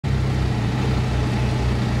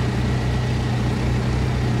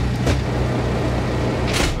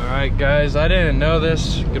Alright guys, I didn't know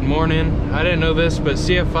this. Good morning. I didn't know this, but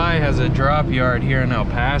CFI has a drop yard here in El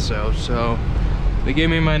Paso. So they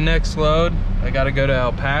gave me my next load. I gotta go to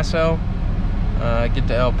El Paso. Get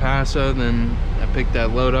to El Paso, then I pick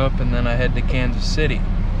that load up, and then I head to Kansas City.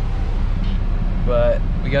 But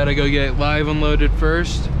we gotta go get live unloaded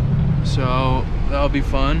first, so that'll be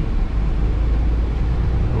fun.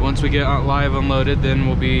 Once we get live unloaded, then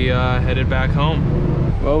we'll be headed back home.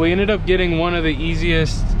 Well, we ended up getting one of the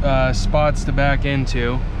easiest spots to back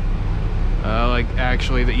into, like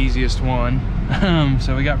actually the easiest one.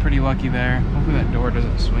 So we got pretty lucky there. Hopefully that door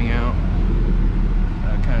doesn't swing out.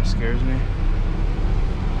 That kind of scares me.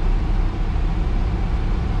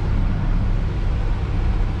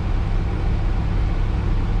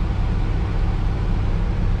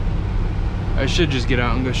 I should just get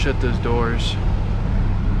out and go shut those doors.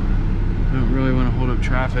 I don't really want to hold up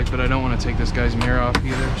traffic, but I don't want to take this guy's mirror off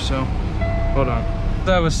either, so hold on. As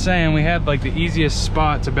I was saying, we had like the easiest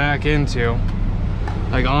spot to back into.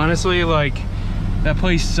 Like honestly, like that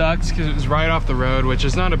place sucks because it was right off the road, which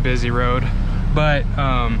is not a busy road, but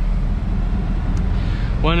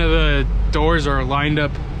one of the doors are lined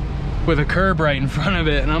up with a curb right in front of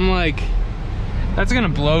it, and I'm like, that's gonna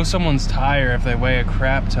blow someone's tire if they weigh a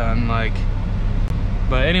crap ton, like.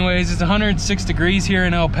 But anyways, it's 106 degrees here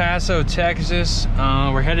in El Paso, Texas.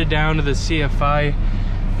 We're headed down to the CFI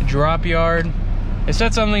drop yard. It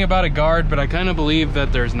said something about a guard, but I kind of believe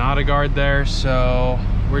that there's not a guard there. So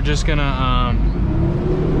we're just gonna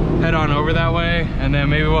head on over that way, and then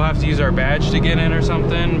maybe we'll have to use our badge to get in or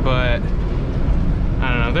something. But I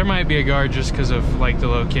don't know, there might be a guard just because of like the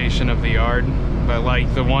location of the yard. But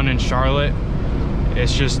like the one in Charlotte,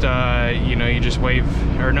 it's just, you know, you just wave,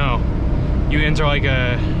 or no. You enter like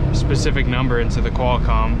a specific number into the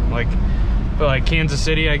Qualcomm, like, but like Kansas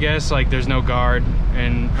City, I guess, like there's no guard,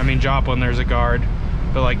 and I mean Joplin there's a guard,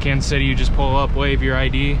 but like Kansas City, you just pull up, wave your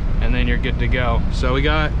ID, and then you're good to go. So we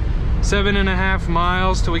got 7.5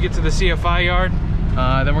 miles till we get to the CFI yard.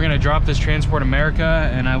 Then we're gonna drop this Transport America,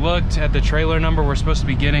 and I looked at the trailer number we're supposed to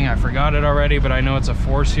be getting. I forgot it already, but I know it's a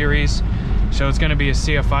 4 Series, so it's gonna be a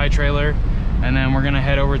CFI trailer. And then we're gonna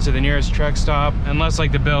head over to the nearest truck stop, unless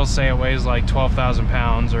like the bills say it weighs like 12,000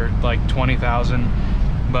 pounds or like 20,000.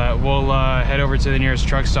 But we'll head over to the nearest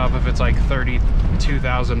truck stop if it's like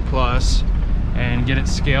 32,000 plus, and get it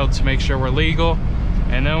scaled to make sure we're legal.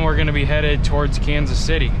 And then we're gonna be headed towards Kansas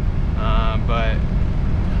City. But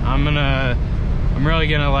I'm really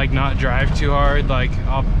gonna like not drive too hard. Like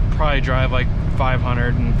I'll probably drive like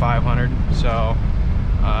 500 and 500. So,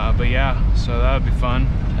 but yeah, so that would be fun.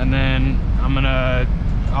 And then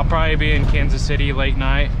I'll probably be in Kansas City late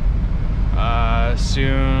night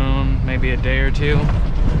soon, maybe a day or two.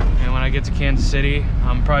 And when I get to Kansas City,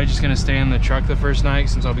 I'm probably just gonna stay in the truck the first night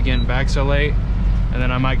since I'll be getting back so late. And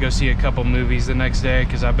then I might go see a couple movies the next day,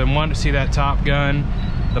 because I've been wanting to see that Top Gun,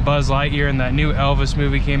 the Buzz Lightyear, and that new Elvis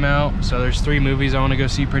movie came out. So there's 3 movies I want to go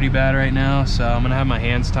see pretty bad right now. So I'm gonna have my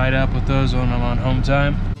hands tied up with those when I'm on home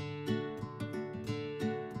time.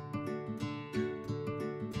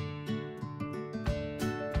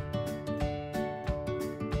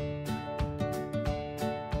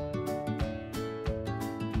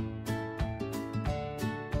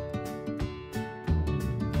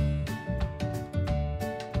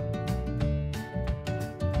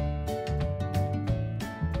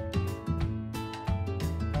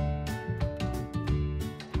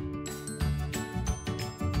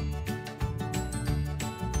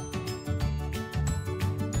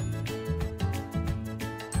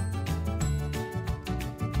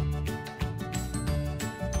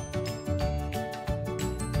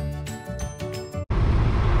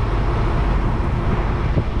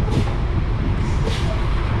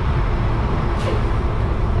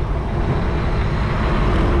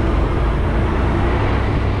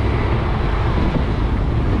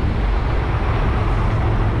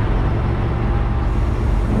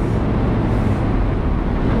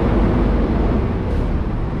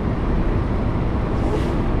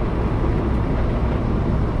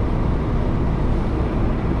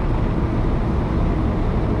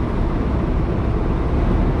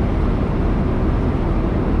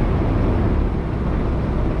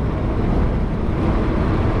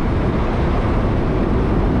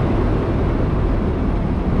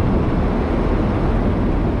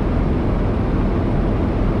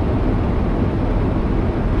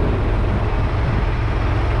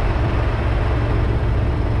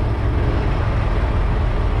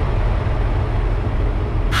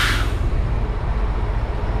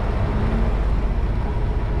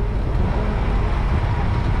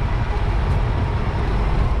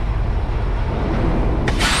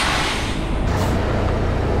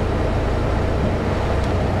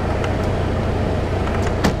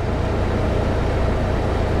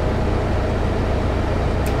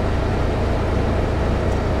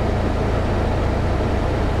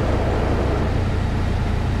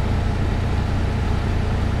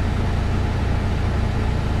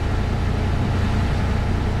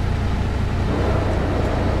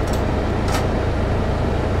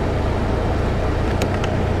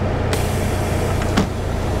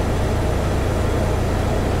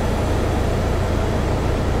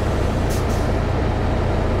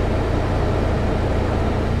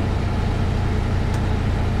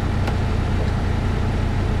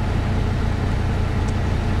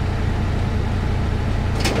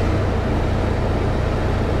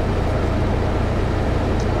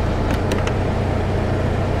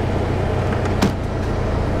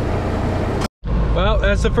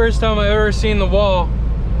 that's the first time I've ever seen the wall.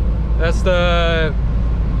 That's the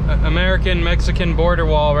American-Mexican border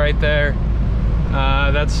wall right there.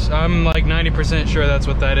 I'm like 90% sure that's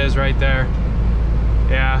what that is right there.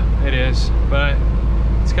 Yeah, it is. But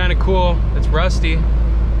it's kind of cool. It's rusty.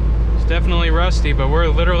 It's definitely rusty, but we're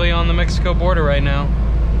literally on the Mexico border right now.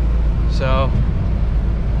 So,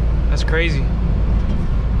 that's crazy.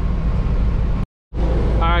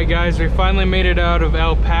 Alright guys, we finally made it out of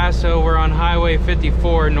El Paso. We're on Highway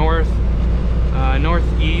 54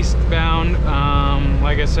 northeast bound.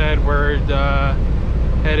 Like I said, we're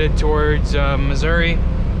headed towards Missouri.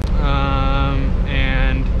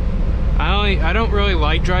 And I don't really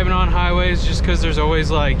like driving on highways just because there's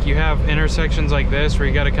always like, you have intersections like this where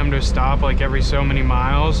you got to come to a stop like every so many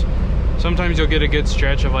miles. Sometimes you'll get a good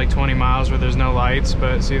stretch of like 20 miles where there's no lights,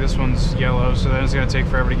 but see, this one's yellow, so then it's gonna take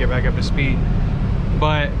forever to get back up to speed.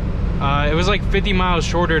 But it was like 50 miles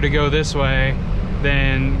shorter to go this way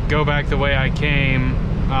than go back the way I came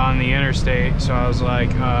on the interstate. So I was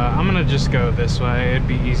like, I'm gonna just go this way. It'd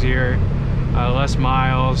be easier, less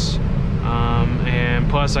miles, and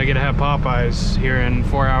plus I get to have Popeyes here in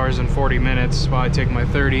 4 hours and 40 minutes while I take my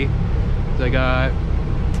 30. So I got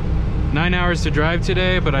 9 hours to drive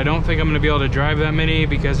today, but I don't think I'm gonna be able to drive that many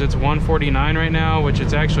because it's 1:49 right now, which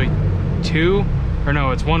it's actually it's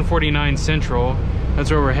 1:49 Central. That's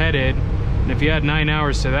where we're headed. And if you add 9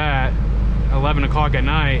 hours to that, 11 o'clock at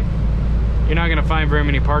night, you're not gonna find very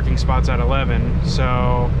many parking spots at 11.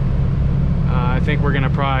 So I think we're gonna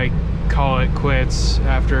probably call it quits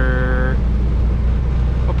after,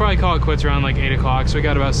 we'll probably call it quits around like 8 o'clock. So we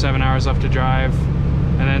got about 7 hours left to drive.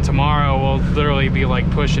 And then tomorrow we'll literally be like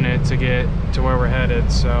pushing it to get to where we're headed.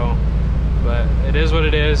 So, but it is what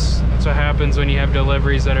it is. That's what happens when you have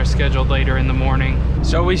deliveries that are scheduled later in the morning.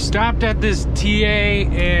 So we stopped at this TA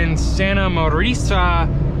in Santa Marisa,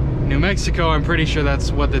 New Mexico. I'm pretty sure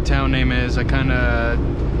that's what the town name is. I kind of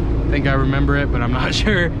think I remember it, but I'm not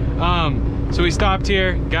sure. So we stopped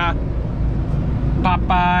here, got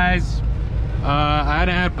Popeyes. I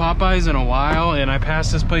hadn't had Popeyes in a while, and I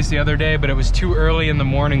passed this place the other day, but it was too early in the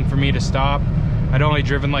morning for me to stop. I'd only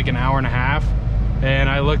driven like an hour and a half, and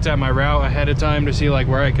I looked at my route ahead of time to see like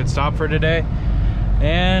where I could stop for today,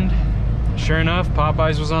 and sure enough,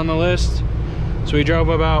 Popeyes was on the list. So we drove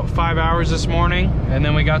about 5 hours this morning, and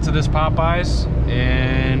then we got to this Popeyes,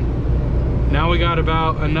 and now we got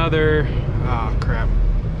about another, oh crap.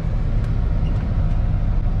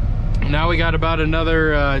 Now we got about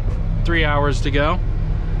another 3 hours to go,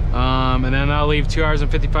 and then I'll leave 2 hours and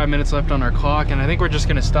 55 minutes left on our clock, and I think we're just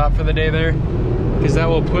gonna stop for the day there because that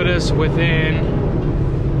will put us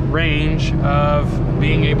within range of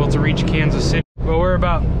being able to reach Kansas City. But we're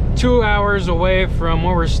about 2 hours away from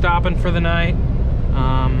where we're stopping for the night.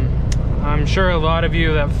 I'm sure a lot of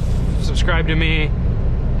you that subscribe to me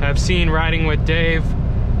have seen Riding with Dave,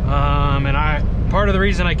 and part of the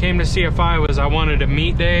reason I came to CFI was I wanted to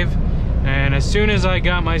meet Dave. And as soon as I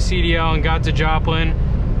got my CDL and got to Joplin,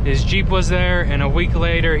 his Jeep was there, and a week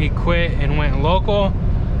later he quit and went local.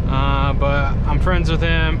 But I'm friends with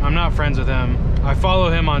him. I'm not friends with him. I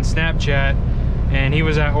follow him on Snapchat, and he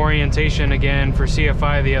was at orientation again for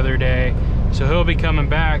CFI the other day. So he'll be coming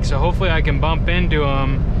back. So hopefully I can bump into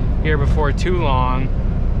him here before too long.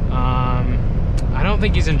 I don't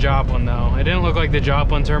think he's in Joplin though. It didn't look like the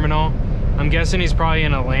Joplin terminal. I'm guessing he's probably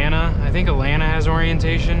in Atlanta. I think Atlanta has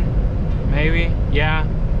orientation. Maybe, yeah,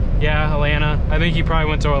 Atlanta. I think he probably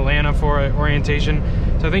went to Atlanta for orientation.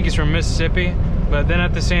 So I think he's from Mississippi, but then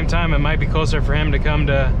at the same time, it might be closer for him to come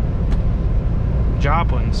to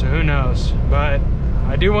Joplin, so who knows. But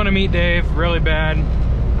I do want to meet Dave really bad.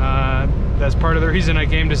 That's part of the reason I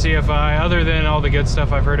came to CFI, other than all the good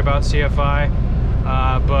stuff I've heard about CFI.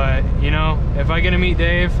 But you know, if I get to meet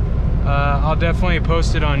Dave, I'll definitely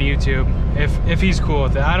post it on YouTube if he's cool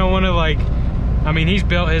with it. I don't want to like, I mean, he's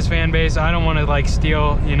built his fan base. I don't want to like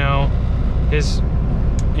steal, you know, his,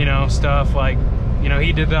 you know, stuff. Like, you know,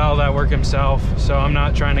 he did all that work himself, so I'm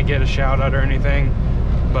not trying to get a shout out or anything.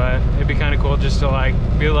 But it'd be kind of cool just to like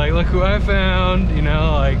be like, look who I found, you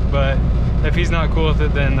know, like. But if he's not cool with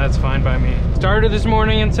it, then that's fine by me. Started this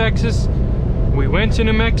morning in Texas. We went to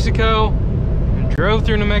New Mexico and drove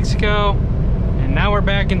through New Mexico, and now we're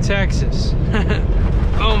back in Texas.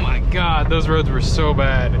 Oh my God, those roads were so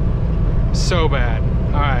bad. So bad.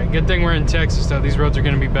 All right, good thing we're in Texas though. These roads are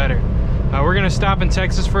gonna be better. We're gonna stop in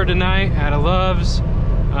Texas for tonight at a Love's.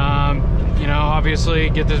 You know, obviously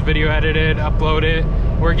get this video edited, upload it.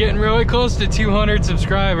 We're getting really close to 200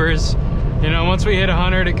 subscribers. You know, once we hit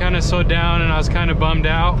 100, it kind of slowed down and I was kind of bummed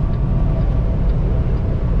out.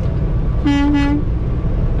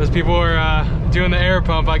 Those people were doing the air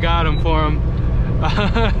pump. I got them for them.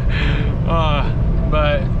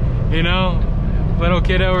 But you know, little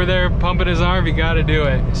kid over there pumping his arm, you gotta do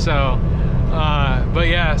it. So but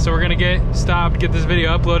yeah, so we're gonna get this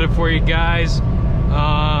video uploaded for you guys.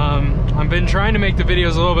 I've been trying to make the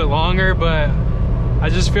videos a little bit longer, but I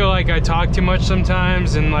just feel like I talk too much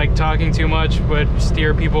sometimes, and like talking too much would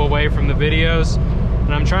steer people away from the videos.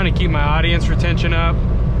 And I'm trying to keep my audience retention up,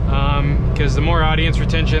 because the more audience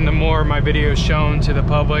retention, the more my video is shown to the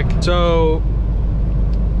public. So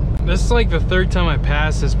this is like the third time I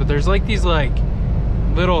passed this, but there's like these like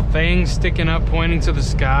little things sticking up pointing to the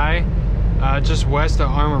sky, just west of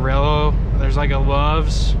Amarillo. There's like a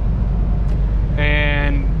Love's,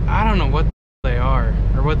 and I don't know what they are,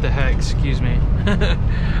 or what the heck, excuse me.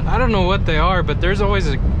 I don't know what they are, but there's always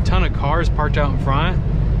a ton of cars parked out in front.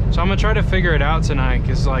 So I'm gonna try to figure it out tonight,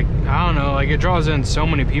 because like, I don't know, like it draws in so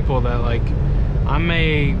many people that like I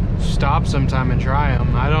may stop sometime and try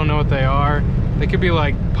them. I don't know what they are. They could be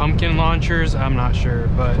like pumpkin launchers, I'm not sure,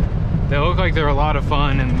 but they look like they're a lot of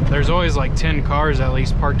fun, and there's always like 10 cars at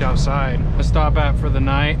least parked outside. I stop at for the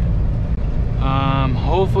night.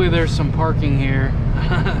 Hopefully there's some parking here.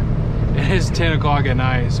 It is 10 o'clock at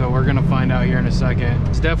night, so we're gonna find out here in a second.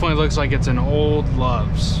 It definitely looks like it's an old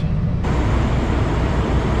Love's.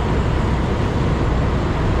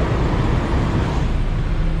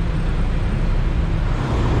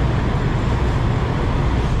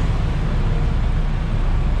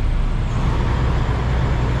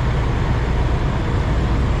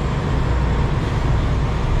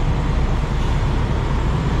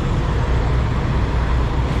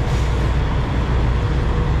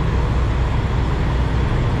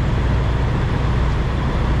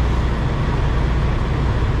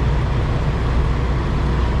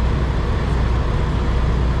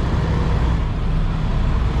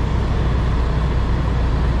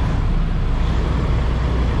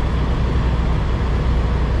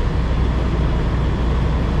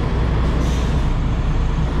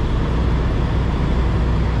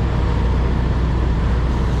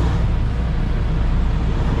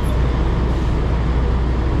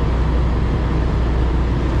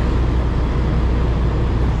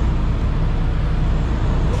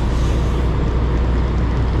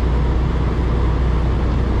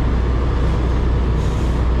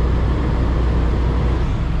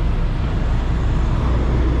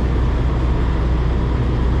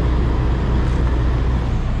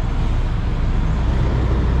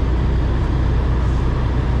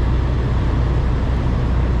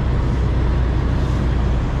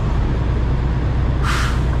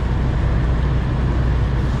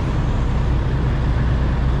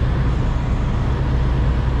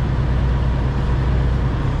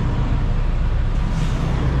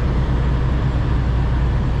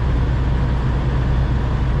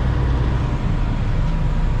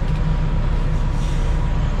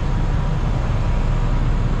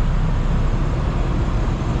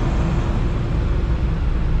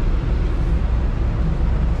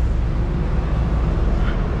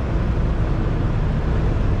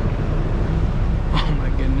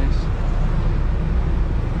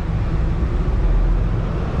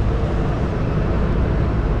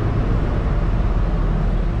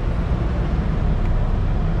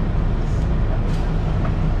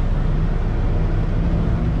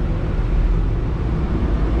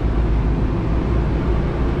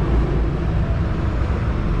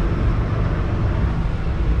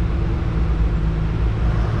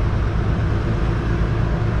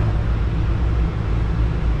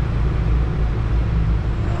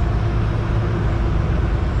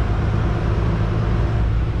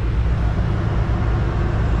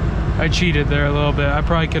 I cheated there a little bit. I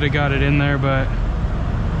probably could have got it in there, but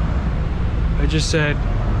I just said,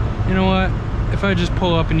 you know what? If I just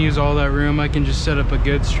pull up and use all that room, I can just set up a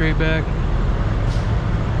good straight back.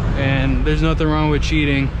 And there's nothing wrong with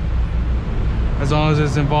cheating, as long as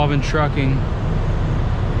it's involving trucking,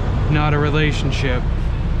 not a relationship.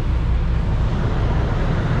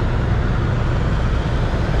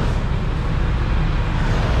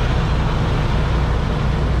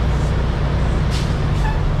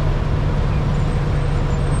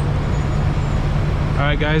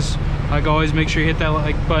 Alright guys, like always, make sure you hit that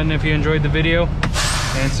like button if you enjoyed the video,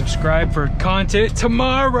 and subscribe for content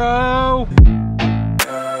tomorrow!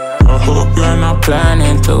 I hope you're not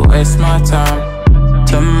planning to waste my time.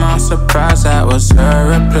 To my surprise, that was her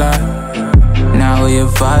reply. Now we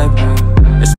vibe.